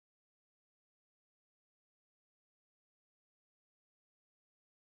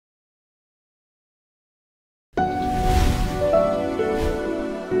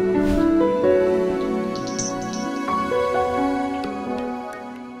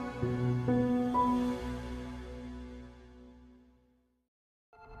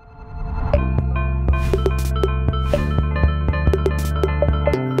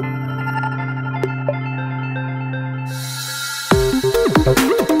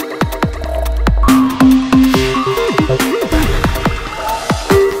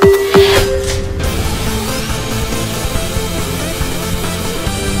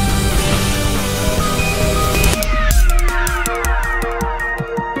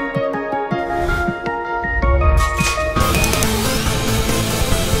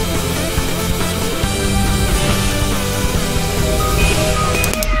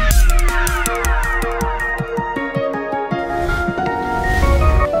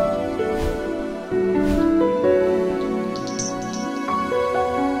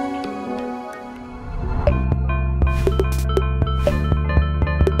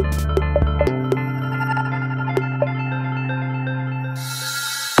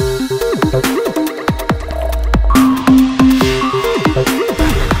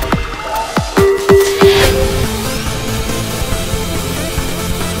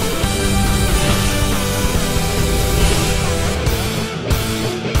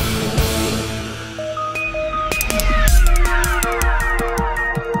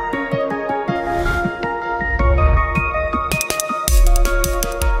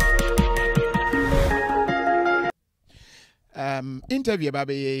interview ba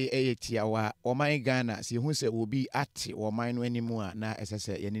be tiawa o man Ghana se hu se obi ate o man no animu a na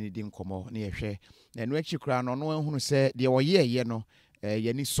esese ye ne di nkomo na ye hwe na no achi kra no no hunu se de ye no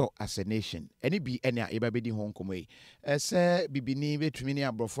ye ni so as a nation any bi ene a ye ba be di ho nkomo yi se bibini betumi ne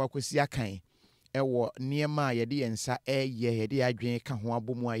abrofo akosi akan ewo niema ye de yensa ye de adwen ka ho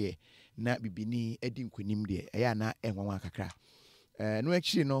abomu aye na bibini edi nkonim de ya na enwanwa kakra no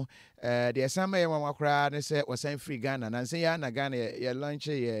actually no the same ye wan akra ne se wasan free Ghana na nse ya na Ghana ye launch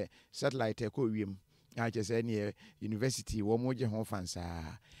ye satellite ko wiem a che se ne university wo mo je ho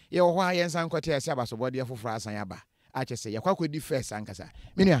fansa ye wo ho ayen san kwete se abasobode afofra asan aba a che se ye kwakodi first ankasa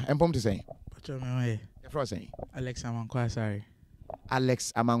menia empom to say pacho me ye fro say Alex Amankwa sorry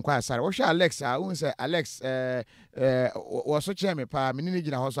Alex Amankwa sorry wo hwe Alex a won say Alex wo so che me pa me ni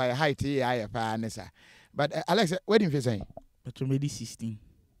gina ho so aye height ye aye pa ne sa but Alex what do you say pacho me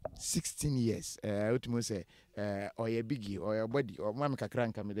 16 years ultimo say or ye biggie or your body or mama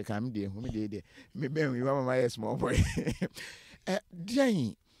kakranka me de kam de hu me de me ben we mama my small boy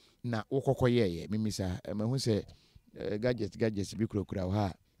dian na wokokoye me misa ma hu say gadgets bi kura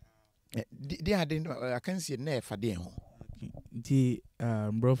ha they had I can see na fa de ho the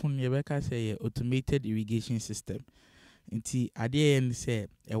brofun ye beka say automated irrigation system nti ade en say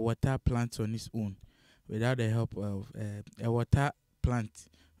a water plant on its own without the help of a water plant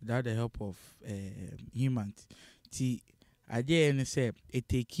without the help of humans. Ti ade en say it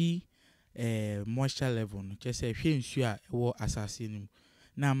take moisture level no just say hwe nsu a wo asase nim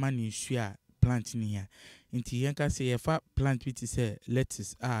na ma ni nsu a plant ni ya nti yen ka say ye fa plant which say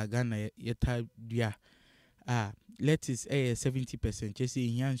lettuce Ghana yeta dua lettuce 70% just say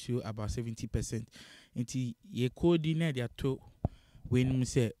yan nsu about 70% nti ye code na dia to when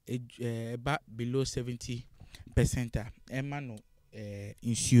say about below 70% emma no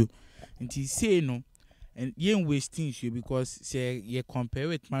nsu nti say no and yen wasting issue because say you compare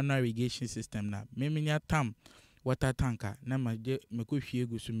with manual irrigation system na memenya tam water tanker na me ko hwie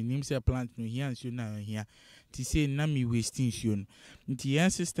gu so minim say plant no hia nsu na hia ti say na me wasting issue no nti yen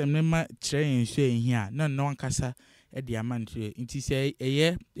system na ma kire nsu hia na no ankasa e de amount nti say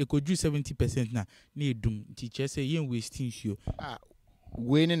eye ekoju 70% na edum nti kire say yen wasting issue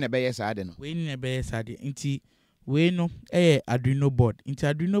we ne be yes ade no we ne be yes ade nti we no Arduino board nti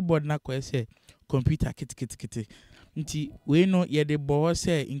Arduino board na ko say computer kit nti we no ye de bo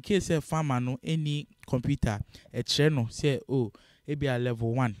say in case farmer no any computer e kire no say e be a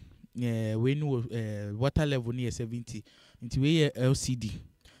level 1 we no water level near 70 nti we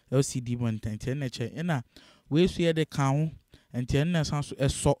LCD monitor nti na kire na we so ye de kan nti na san so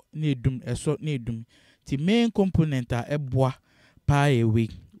eso na edum nti main component a eboa pa we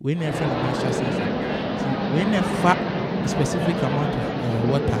na for master sensor we na fa specific amount of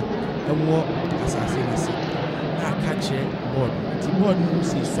water ewo asase na si na catch board the board no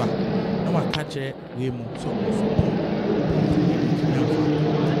see so na wa catch we mu so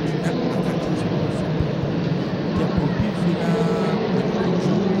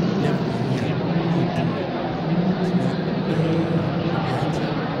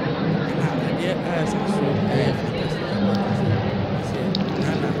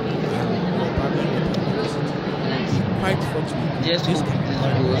quite fortunate. Just this goes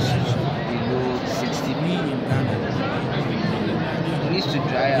below 60 in Ghana. It needs to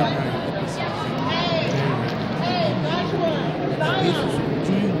dry out.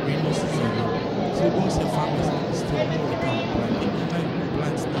 During rainy season, so those farmers still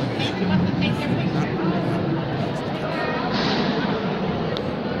plants at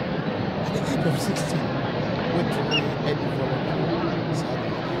the age of 16 what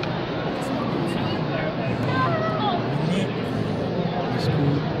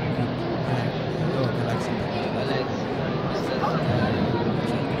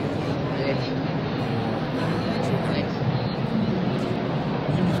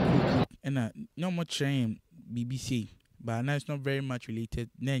no more train BBC, but now it's not very much related.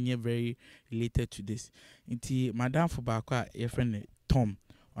 Very related to this. Inti Madam for Bakwa, your friend Tom,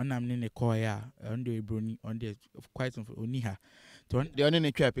 on I'm in a choir, on the brony, on the quite of Oniha. The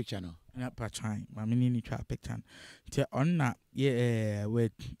only try picture no. Not per time, my mini try picture. On that,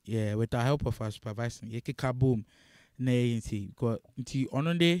 with the help of our supervisor, ye kaboom. Nay, see, go into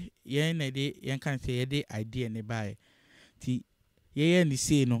on day, yen can say a idea nearby. Ti ye ni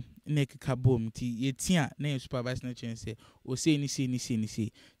say no. Nek kabom ti yetia na supervisor na chen say o say ni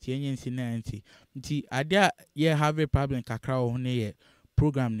ti enyen si na anti nti ade ye have a problem kakra o na ye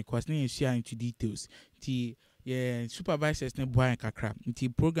program ni cause na you share into details ti ye supervisors na boy kakra nti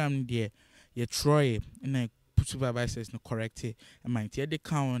program there ye try na supervisors no correct e ma nti e de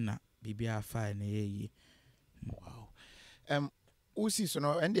count na bibia file na ye wow Usi so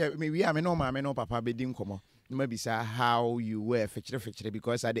no and we are me no papa bedin komo. Maybe say how you were fetchere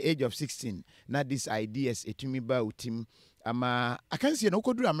because at the age of 16, not these ideas etumi ba utim ama I can see no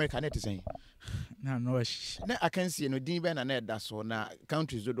kodu America net saying. No, Na I can see no din be na na da so na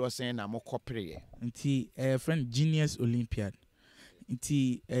countries do saying na mo kopre. Nti a friend Genius Olympiad.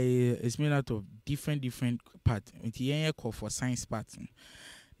 Nti it's made out of different parts. Nti yen call for science part.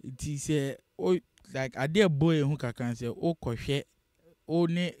 Nti say oh like a dear boy who can say oh kohwe oh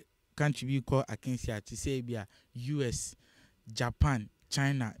ne country be call Akensia to say be US, Japan,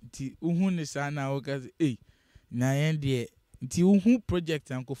 China. Nti uhun ne sana o ka say na yen de nti uhun project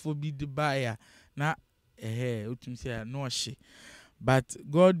ankofo bi de buy na utum say no she. But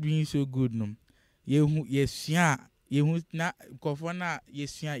God being so good no. Yesua yehu na kofo na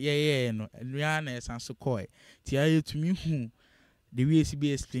yesua ye no enua na esanso koi ti aye to me hu the way to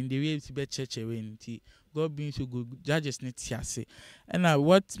be explain the way to be church away nti God being so good judges net tiase and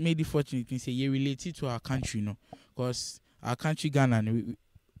what made it fortunate thing say you related to our country no because our country Ghana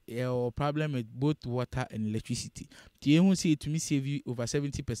no problem with both water and electricity ti yehu say to me save you over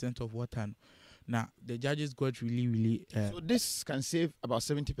 70% of water no. Now the judges got really so this can save about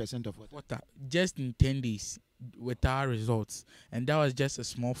 70% of water just in 10 days with our results, and that was just a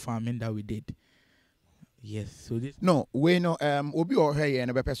small farming that we did. Yes, so this no we no obi o hwe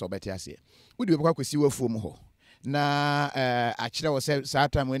na bepe so beti ase we dey bekwa kwesi wafuom ho na a kire wo se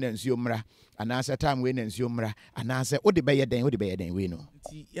time we na nsuo mra ana se time we na nsuo mra ana se wo de beye den we no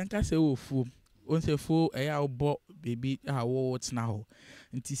nti yanka se wo fuom on se fo eya obo baby a wo tena ho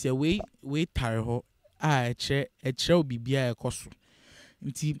nti se we tare ho a kire obibia ekoso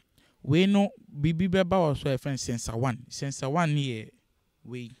nti we no bibi beba wo so e friend sensor 1 ne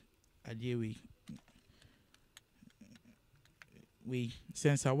we ade we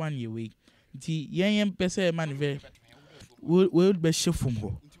sensor 1 ye we nti yen pese man ve we be shefum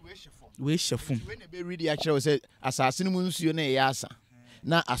ho we shefum we na be ready a kire wo se asase no mu nsuo na ya asa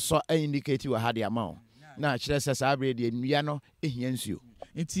na aso indicate wa ha de ama na kire se sa bre de nnua no ehia nsuo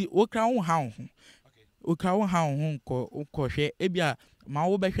nti wo kra wo ha ho okra wo ha ho ko hwe ebia ma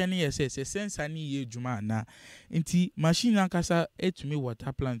wo behwe ne yese se sensor ne ye adwuma na nti machine ankasa etumi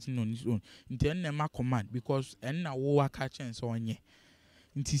water plant no on its own nti en ma command because en na wo aka chen so onye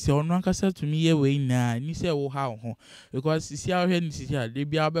nti se ono ankasa tumi ye we na ni se wo ha ho because si ahwe ni si a de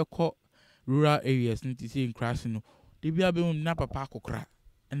bia obekọ rural areas nti se incrass no de bia be na papa akokra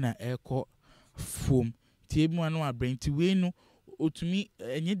na ekọ foam ti emu anu abran ti we no otumi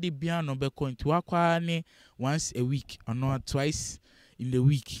enye de bia no be nti wakwa ne once a week or not twice in the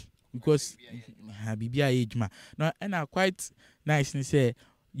week because bibia ejuma no and quite nice ni say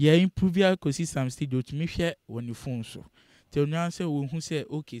you improve your ecosystem stage otumi hwe on your phone so tell no answer we hu say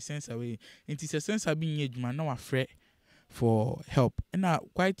okay sensor we nti say sensor bi nye ejuma na wa frɛ for help and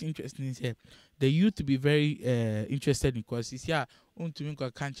quite interesting say the youth to be very interested in because is here untumi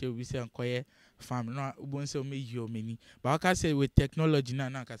ko kanche we say ankoye farm no ubon say o me yi o many but I can say with technology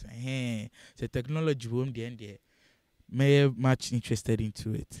na ka say say technology won the end may much interested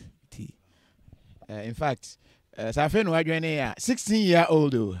into it. In fact, so I feel no adwene ya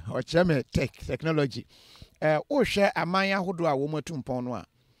 16-year-old or cheme technology. O hwe amanya hodo a wo matumpon no a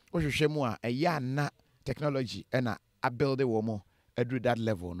o hwehwe mu a ya na technology na a build wo mo adru that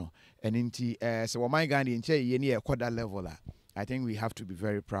level no. And inti so wo man Ghana nche ye ne e that level a I think we have to be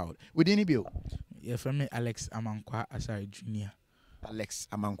very proud. We didn't be yeah, for me Alex Amankwa Asari Junior. Alex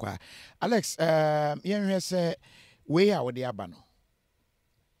Amankwa. Alex yen say we are with the abano.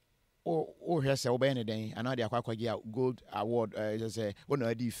 Here say obey anything, and now they are gold award. Just say one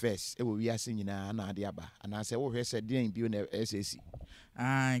of the first. It will be a singing and the aba. And I say, here said, didn't be on the SAC.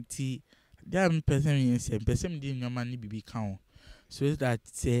 T. There person didn't your money be count. So that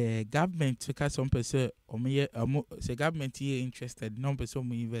government because some person or me say government here interested. No person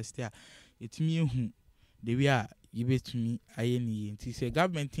will invest there. It's me who the way are give it to me. I any. Say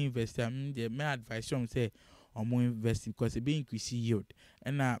government investor. The my advice from say. Or more invest because it be increase yield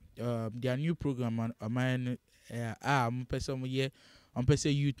and their new program on mine person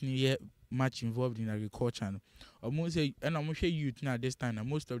youth new much involved in agriculture almost say and I'm sure youth now this time and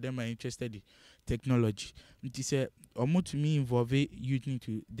most of them are interested in technology it say almost to me involve youth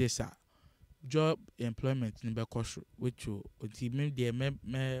into this job employment in Bekosh which maybe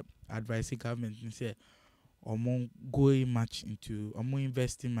may advise the government and say or more going much into or more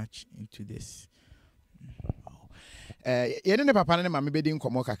investing much into this. Yene ne papa ne mama bedi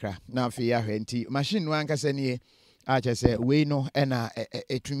nkomo kakra na afi ya hwe nti machine no ankasa ne a che se we no na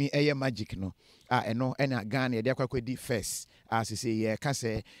etumi eye magic no eno na Ghana ye de akwakwadi first as say ye ka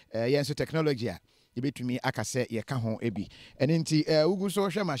se yen so technology a yɛbɛtumi aka sɛ yɛka ho ebi ɛno nti wogu so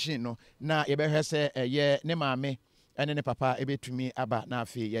hwɛ machine no na yɛbɛhwɛ sɛ ɛyɛ ne maame ɛne ne papa ɛbɛtumi aba na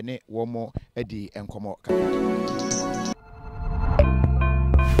afei yɛne wɔn adi nkɔmmɔ kakra.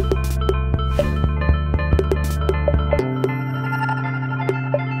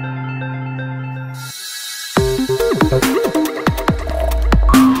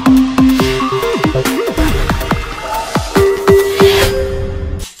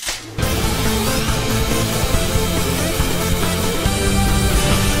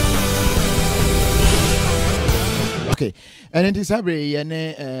 Okay, and it is Sabre,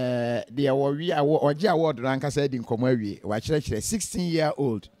 the award ranka said in Comway, watch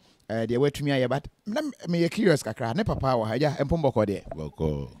 16-year-old. They were to me, but me curious, Kakra, ne papa, or Haja, and Pomboko there.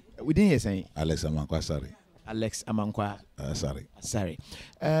 We didn't hear saying Alex Amankwa, sorry. Alex Amankwa, sorry.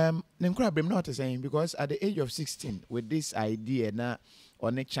 Nenkura Brim not saying because at the age of 16, with this idea now,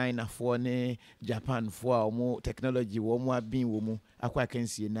 on China for Japan for more technology, more being woman, I can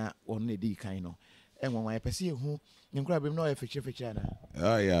see now on the kind of. And when I perceive who Ninkura Brim no a feature.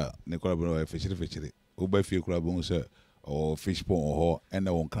 Ah, yeah, Nicola Bro, a feature. Uber few crabons or fish pond or and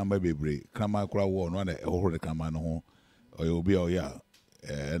I won't come by baby, come out crowd one, one or the come on home, or you'll be all yeah,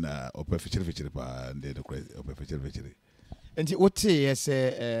 and or feature and then the feature. And what say,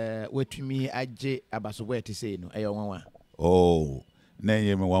 yes, what to me, I j about where to say no, I want. Oh,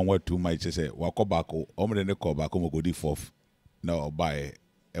 name me 1 word too much, say, walk back, or than the call back, go the fourth. No, buy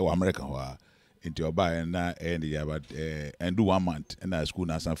American. Into your buy and end the but and do 1 month and I school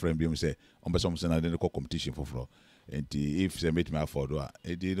now some friend be say on some then call competition for floor and if they meet me afford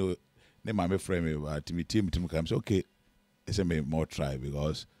it you know they my friend me to me team comes okay it's a more try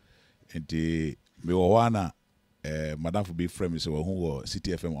because and me wana madam for be friend me so who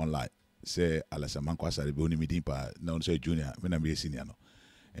CTFM online say Alex Amankwa sare be oni me dimpa na on say junior me na be senior no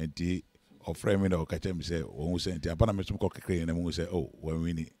and of friend me no catch me say who say and apana me some call kekere na me say oh when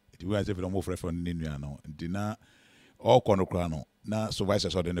we need we are saying more fresh from Ninu no ntina all kono krano na supervisor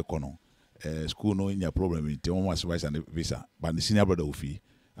so de kono school no nya problem nti one supervisor and visa but the senior brother ofi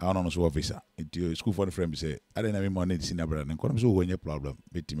I don't know so visa nti school for the friend say I don't have money the senior brother nko so wo nya problem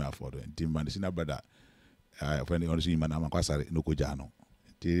betimi afford nti man the senior brother friend on see man Amankwa sare no ko ja no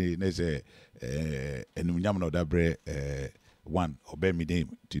nti na say enum nyam no da bre 1 obe mi dem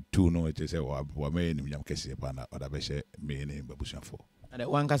to 2 no it say wa me enum nyam kese pa na oda be she me ne babusuafo. And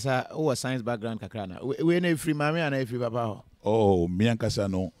one kasa who science background kakrana. We na free mami and free papa. Oh, me and kasa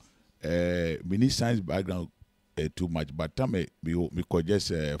no me need science background too much but time me could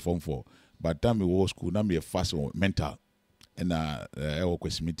just form 4 but time me was school na me fast mental and I work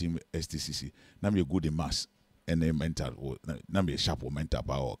meeting STCC na me good in maths and mental na me sharp mental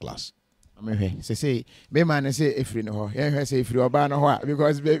power class. Say be man say efri no ho ye say efri oba no ho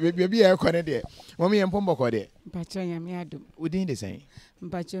because baby e kone de mommy en pombo ko de mpacho nyame adom within the same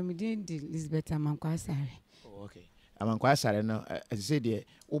mpacho me din di Elizabeth Amankwa sare. Oh okay Amankwa sare no as say de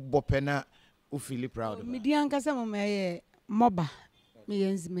wo bope na wo feel proud me di ankasa mo me moba me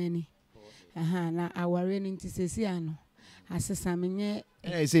yenzmani na aware ni ntisesi ano asesa menye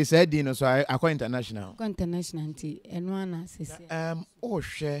say said din so akwa international nti eno ana sesi oh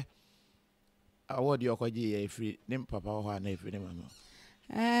hwe award you kwaji free nem papa ho na free nem mama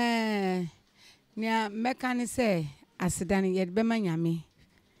nia mekani say asedane ye be manyame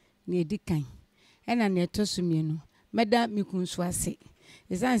na edikan ena na etosumienu meda mikunsu ase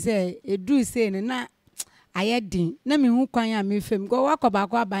esan say edu say na ayedin na mi hu kwan a me fem go wakoba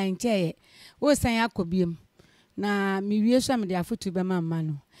kwa ban cheye wo san yakobiem na mi wie so am de afotu be mama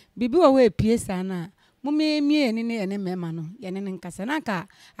no bibi wo we pie sa na mumie ni ne mema no ye ne nkasa na ka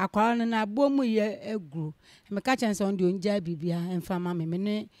akwara no na agbo mu ye egru me ka chen se on de onja bibia emfa ma me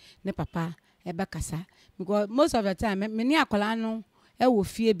ne papa e be kasa because most of the time me ne akwara no e wo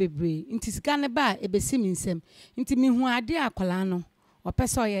fie bebre nti sika ne ba e be simi nsem nti mi hu ade akwara no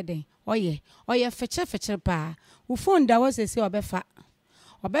opese oye den oye feche pa wo phone da wo se obefa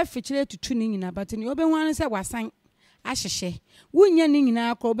obefechire tutu ni nyina but ni obe hu an se wasan ahyehye wunya ni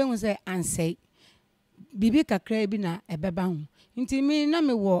nyina akọ obe hu se ansei bibi kakra bi na ebeba ho nti mi na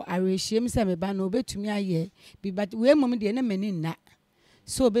me wo arehiem se me ba na obetumi aye bi but we mom de na mani nna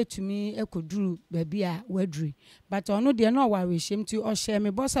so obetumi ekoduru ba bia waduri but ono de na wo arehiem ti o hye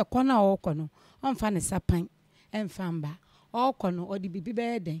me boss kona o kono onfa ne sapan emfa mba o kono odi bibi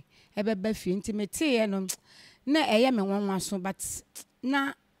be den ebeba fie nti me tie no na eye me nwanwa so but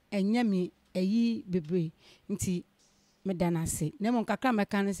na enye mi eyi bebre nti medana se nemo kakra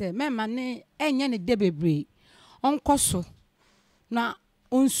meka ne se mema ne enye ne de bebre onkoso na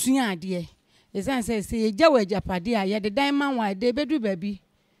onsua ade esan se eja wa japade a ye de dan man wa de bedu babi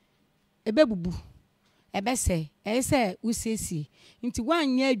ebebubu ebese ese usesi nti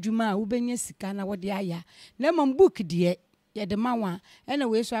wanye adwuma a wobenya sika na wode aya na mom book de ye de mawa ena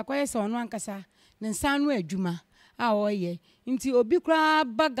we so akoye se ono ankasa ne nsan no adwuma a oye nti obi kra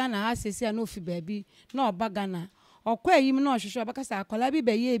baga na asesi a no fi baabi na obaga na okwa yim na ohwehwe obakasa akola bi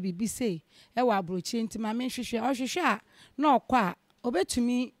beye bibi sei e wa abrochi nti ma me hwehwe ohwehwe a na okwa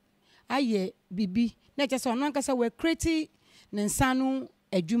obetumi aye bibi na kyese ono ankasa we create ne nsan no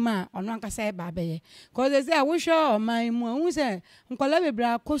adwuma ono ankasa e ba beye cause say wo hwe oman mu hu se nkola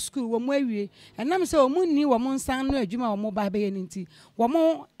bebra ko school wo mu awie enam se o mu ni wo mu nsan no adwuma wo mu ba beye nti wo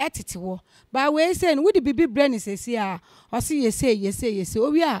mu etete wo ba we say no wudi bibi brain sesi a o se yese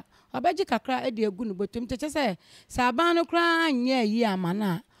owi a obaji kakra e de egu no botom te se saban no kra anya yi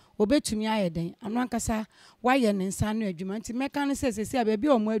amana obetumi ayeden ano ankasa waye ne nsan no adwuma nti meka no se sesi a ba bi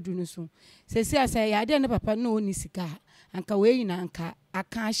o mu adu no so sesi a say ya de ne papa no oni sika anka we yina anka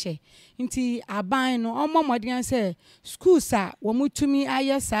aka hye nti aban no omomodin se schools a wo mutumi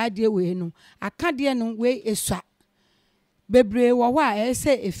aye saade we no aka de no we esua bebre wo wa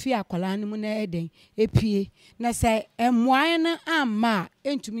ese efi akola no mu na eden epie na se emwae na amma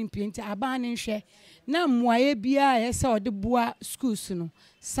entumi mpie nti aban no hwe na mwae bia ese ode bua schools no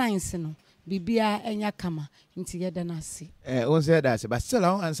science no bibia enya kama nti yeda na se on say that but still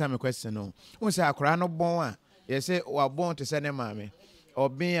I answer my question no on say akora no bon a you say wa born to say ne mame or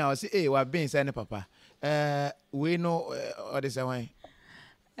being I say wa being say ne papa we know or this one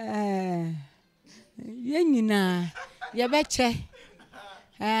ye nyina ye beche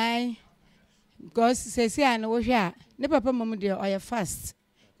ai because say an wo hwa ne papa mom de o ye fast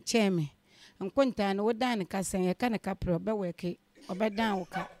cheme nkonta no wo dan ka sen ye ka ne ka pro be weke obedan wo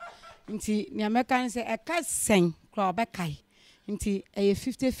ka nti ne ameka say e ka sen kra obekai nti eye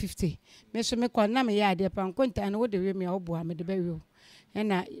 50-50 me so me kwa na me ya de pa nkonta no wo de we me obo a me de be we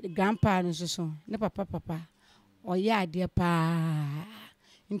na grandpa no so ne papa o ya de pa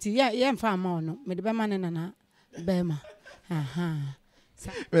nti ye mfa ma no me de be ma ne nana be ma aha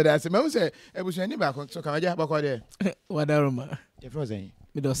but as me say ebusuani ba ko so kamaja ba ko de wadaroma ye frozen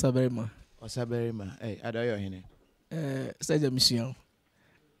me do saberima adoyo hene saja mission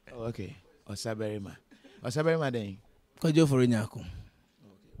okay osaberima den kwajo for nyako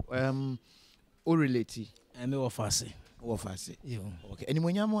o relate me wo fase yo okay eni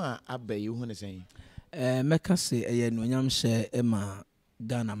monyamo a abayi hu ne sen meka se eye no nyam hye e ma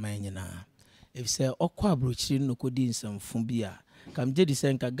Ghana man nyina if say okwa abrochiri no kodi nsamfo bi a kam je di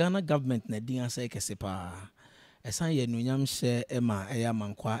senka Ghana government na din asa ekese pa esan ye no nyam hye e ma eya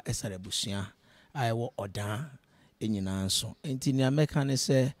mankwa esarabusua ayewo odan enyina nso enti ni ameka ne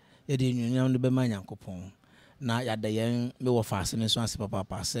se ye di nyam no be ma nyankopon na yada yen me wo fase ne so ase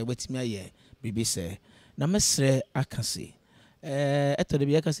papa se wetimi aye bibi se na mesre akase eto de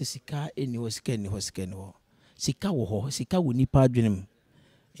bi akase sika eni ho sika wo ho sika wo nipa adwenem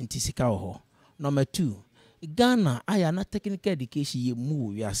nti sika wo ho number 2 Ghana aya na technical education ye mu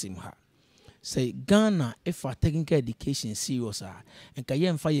wi asim ha say Ghana if a technical education serious a enka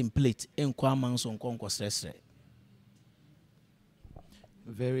ye mfa ye plate enko amanso nkonko sresre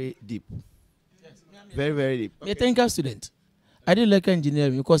very deep. Very, very deep. Me a technical student. I did like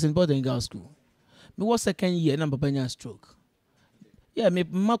engineering because in Boarding school. Me was second year and I'm stroke. Yeah, me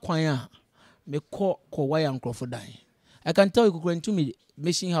makwanya me ko wire and for dying. I can tell you go into me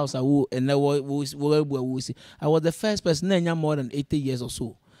machine house I will and I was I was the first person in more than 80 years or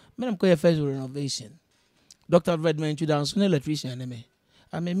so. Me I'm call first renovation. Dr. Redman to down soon electrician me.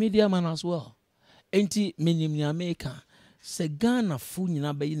 I'm a media man as well. Enti minimum America. Se Ghana fu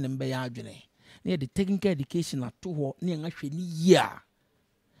nyina be yin mbe ya adwene. Na the technical education ato ho na yan ahwe ni ya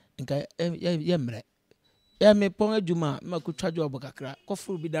nka ye mre ya me pon adwuma ma ko twa job kakra ko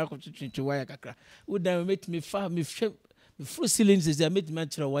furu bi da ko twetwe wire kakra wo dan metimi fa me hwe me furu cylinders ya metimi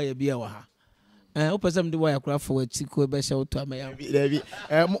akira wire bi ya wa ha o person de wire kra for wachi ko be hye to ama ya David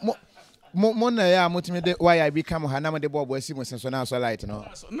mo na ya motimi de wire bi kam ha na mo de bobo asi mo senso na so light no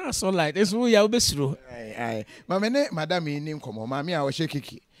na so light eso ya obesiro ai ma me ne madam ni nkomo ma me a wo hye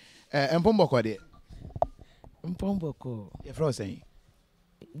kiki Mpomboko de. Mpomboko. Ye fro say.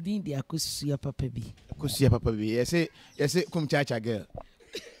 Din dia kusuya papa bi. Kusuya papa bi. Ye say kum chacha girl.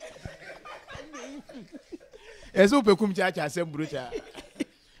 Yes, upe kum chacha asem brucha.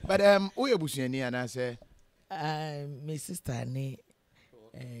 But who ye busuani ana say? My sister ne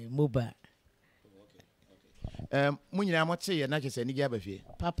Moba. Munyina mo che ye na chese ni gaba fie.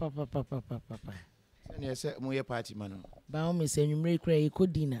 Papa. Ne say mo ye party man. Ba o me se nwumre kra e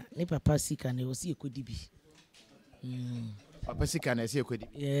kodina ne papa sika ne o si e kodi bi. Papa sika na se e kodi.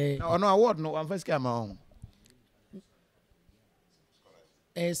 Yeah. No award no am first come on.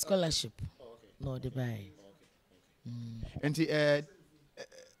 Scholarship. No, the buy. Nti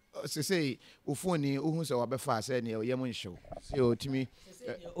say ufoni uhu se wabefa se ne yemu nhyew. Se otimi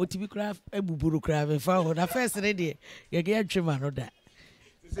Otibi craft ebuburu craft fa ho na first ne de ye ge atwema no da.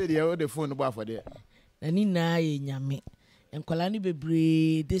 se de o the phone bo afode. Na ni na ye nyame. Enkwala ni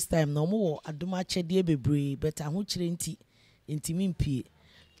bebre this time no mo wo adoma chede bebre but aho kire ntimi mpie.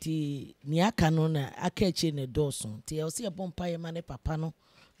 Ti ni aka no na aka eche ne doson. Ti e o se e bompa ye ma ne papa no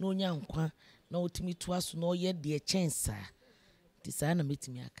na onya nkwa na otimi to aso na oye de chensa. Ti sa na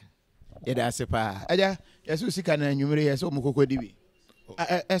metimi aka. Ye da se pa. Aja yeso sika na nwumere yeso mo kokodi bi.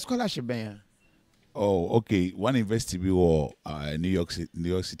 A scholarship ben. Oh, okay. One university we were New York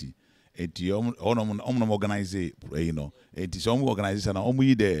City. And organize you know. It is some organization and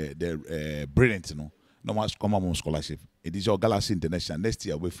the brilliant, you know. No much common scholarship. It is your Galaxy International. Next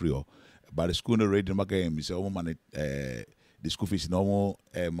year we free. But the school already market is almost the school fees normal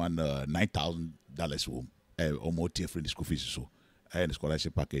man $9,000 home. Almost free the school fees so. And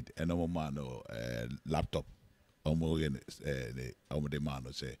scholarship packet and no man laptop. Almost the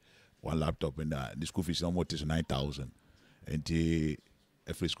man say one laptop and the school fees almost is 9,000 and the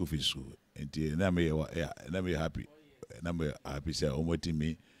free school fees and the never happy say almost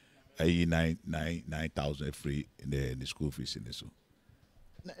me 9,000 free in the school fees in the so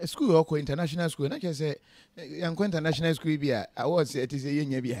school or international school na ke say yan international school bia awards it is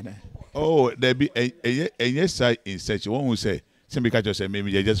yenya bia na oh there be a yes in search one who say some because you say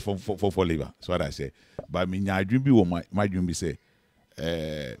maybe just for labor so what I say but me nya dream bi wo my dream be say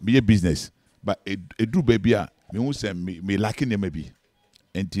me business but e do baby a me who say me lacking them maybe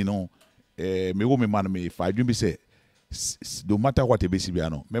and you know me wo me man me if I dream be say no matter what e be si bia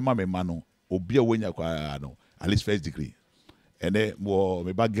no me man no obi a wonya kwa no at least first degree and then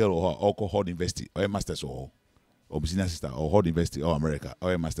me bad girl or Howard University or masters or senior sister or Howard University or America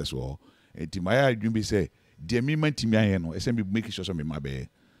or masters or and my dream be say dear me man timi aye no ese me make sure so me mabe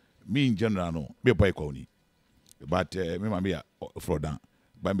me in general no be boy ko ni but me ma me frodan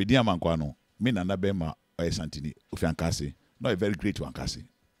but me dia man kwa no me na be ma o santini ofi ankase no a very great one ankase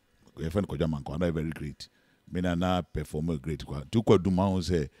e friend ko man kwa no a very great me na perform great kwa tu kwa duma on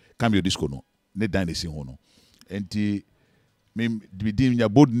say come your disco no ne dan de si ho no enti me dim nya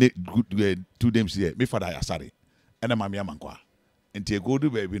bold good 2 days here me father asare ena ma me man kwa enti e go do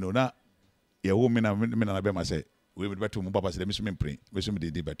baby no na ye wo me na be ma say we be better mo papa say me so me pray me so me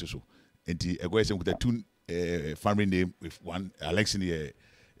dey better so enti e go say with the 2 family name with one Alex in here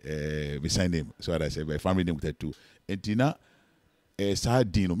beside name so I say by family name with the 2 enti na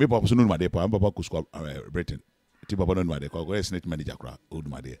Sardino me papa so no ma dey papa ko school Britain ti papa no ma dey ko go senate manager kra old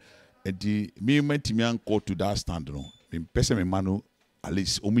ma dey enti me mentimi anko to that stand no me pese me manu at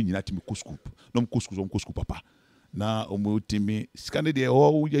least o me nyina ti me ko school no ko school papa na o mo timi scan dey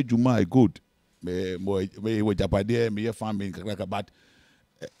o ye juma good me we japade me ye family kaka but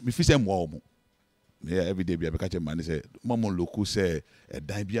me fi say mo mo yeah every day be catch man say mama loku say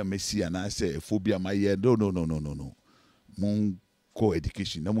dan bia mesi ana say phobia my year no mon co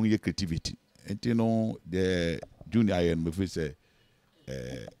education na mon ye creativity and you know the junior and me fi say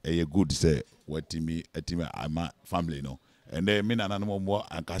a good say what timi ama family no and then me na no mo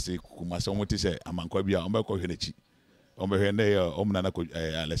ankase kuma say mo ti say amankwa bia o be ko hwenechi o be hwe na o mna na ko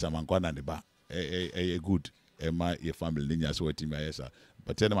alesa amankwa na ne ba a good my your family nya so what timi ayesa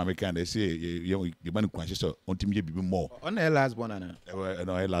but tell them American they say you man kwanse so on timi ye bibi more on the last born na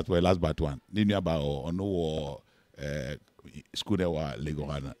no last but one ni nua ba on no school there wa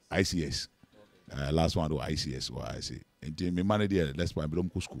Lagos ICS last one was ICS or I say and me man there let's why me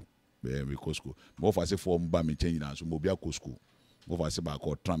school me go school more for say form ba me change na so mo bia go school more for say ba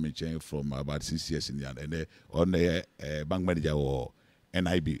ko tram me change from about 6 years in the and then on the bank manager or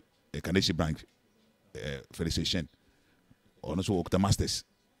NIB a Ghanaian bank felicitation also with the masters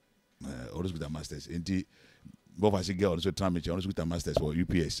always with the masters and the more for say girl also tram me change also with the masters for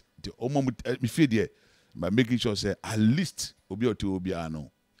UPS the omo me feel there by making sure say at least obi or two obi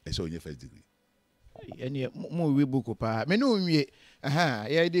ano e so on your first degree ene mo we book pa me no nwie aha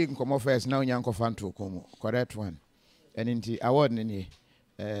ye dey nkomo first na onya nkofa nto komo correct one ene nti award ne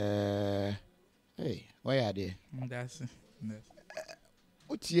hey why are they that's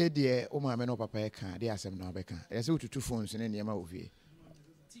utie de o ma me no papa e ka de asem na obeka ye se ututu phones ne niam ofie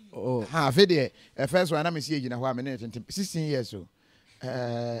oh ha fe de first one na me sie gina ho a me ne 16 years so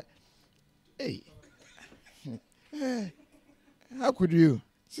hey how could you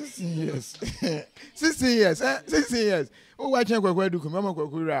 16 years 16 years 16 years o wa chen kwakwa du kuma ma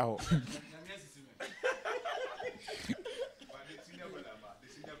kwakwa ra ho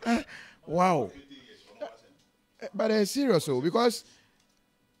wow but serious so because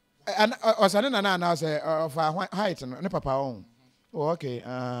and osane na na say of height no papa on. Oh, okay.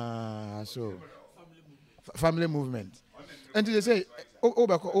 So family movement. And they say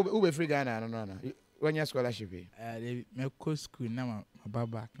Ube free Ghana no. When your scholarship? They me go school na my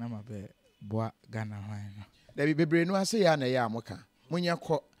back na my be boa Ghana hwan no. There be bebre no ase ya na ya amoka. Munya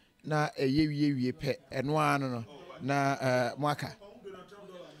kɔ na wie pɛ ɛno ano no na moaka.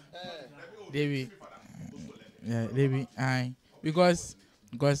 David, because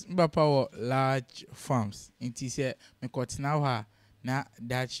papa were large farms. Inti say me cut now ha na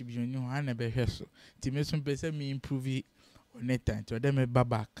that should be new ha na be so. Ti me some person me improve on net time to them me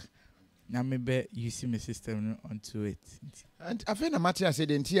back. Na me be use my system onto it. And I feel na matter say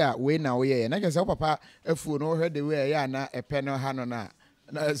den tia we na we ye. Na just papa afu no hwe the way ya na epe no ha no na.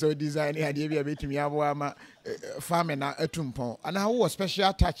 Na so design ya de bia betumi abo ama farming na atumpon. And how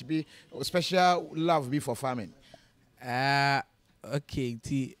special touch be special love be for farming. Okay,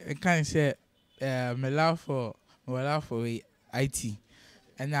 ti can say me love for IT.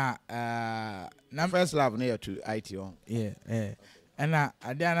 And na first love near to IT on. Yeah, and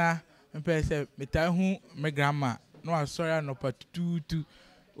adana me say me ta hu me grandma no sorry no part 2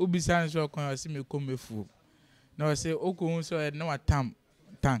 obisan so kon say me come fu. No say okun so no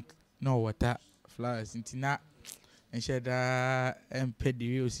tank no water flowers intina ensheda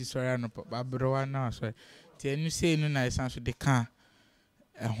empedi o si sorry no babrowa na so ti enu say no na isan so de kan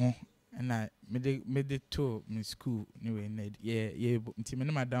ho na me de to me school anyway yeah nti me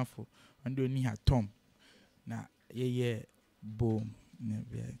no madam for and oni ha tom na yeah boom na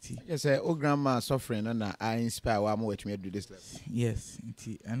be yes o grandma suffering na I inspire wa mo wetumi do this level. Yes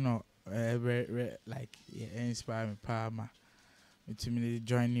nti I know very like yeah inspire me pa ma me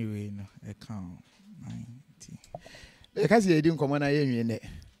join you no account nti e ka se edi nkomo na ye nwie ne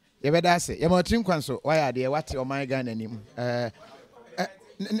ye beda ase ye ma tin kwan so why ade wate o man Ghana nim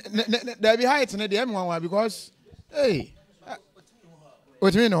there be height na dey me because hey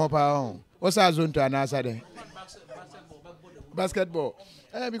what mean no pa what's a zone to anasa then basketball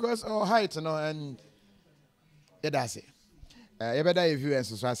because height no and yeah that's it you better if you and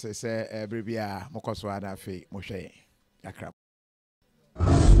so say bribia mokoso ada fe mo hwe yakra